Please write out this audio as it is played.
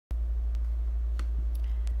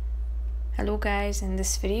Hello guys, in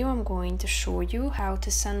this video I'm going to show you how to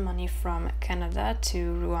send money from Canada to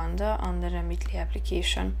Rwanda on the Remitly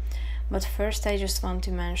application. But first I just want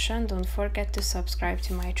to mention, don't forget to subscribe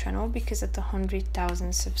to my channel, because at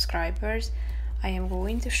 100,000 subscribers I am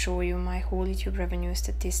going to show you my whole YouTube revenue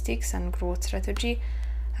statistics and growth strategy,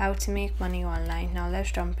 how to make money online. Now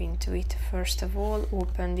let's jump into it. First of all,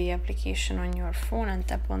 open the application on your phone and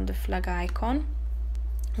tap on the flag icon,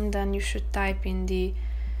 and then you should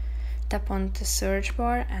tap on the search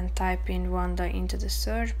bar and type in Rwanda into the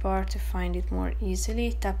search bar to find it more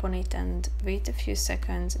easily. Tap on it and wait a few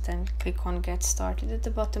seconds, then click on get started at the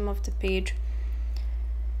bottom of the page.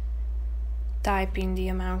 Type in the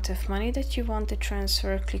amount of money that you want to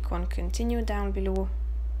transfer, click on continue down below,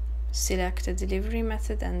 select a delivery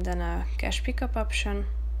method and then a cash pickup option.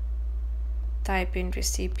 Type in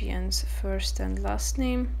recipient's first and last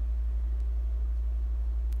name.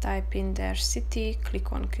 Type in their city,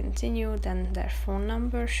 click on continue, then their phone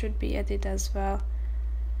number should be added as well.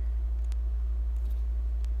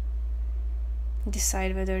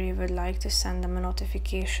 Decide whether you would like to send them a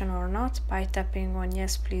notification or not by tapping on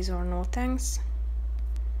yes please or no thanks.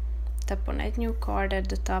 Tap on add new card at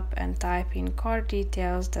the top and type in card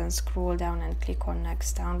details, then scroll down and click on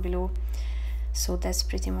next down below. So that's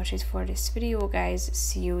pretty much it for this video guys.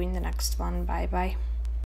 See you in the next one. Bye bye.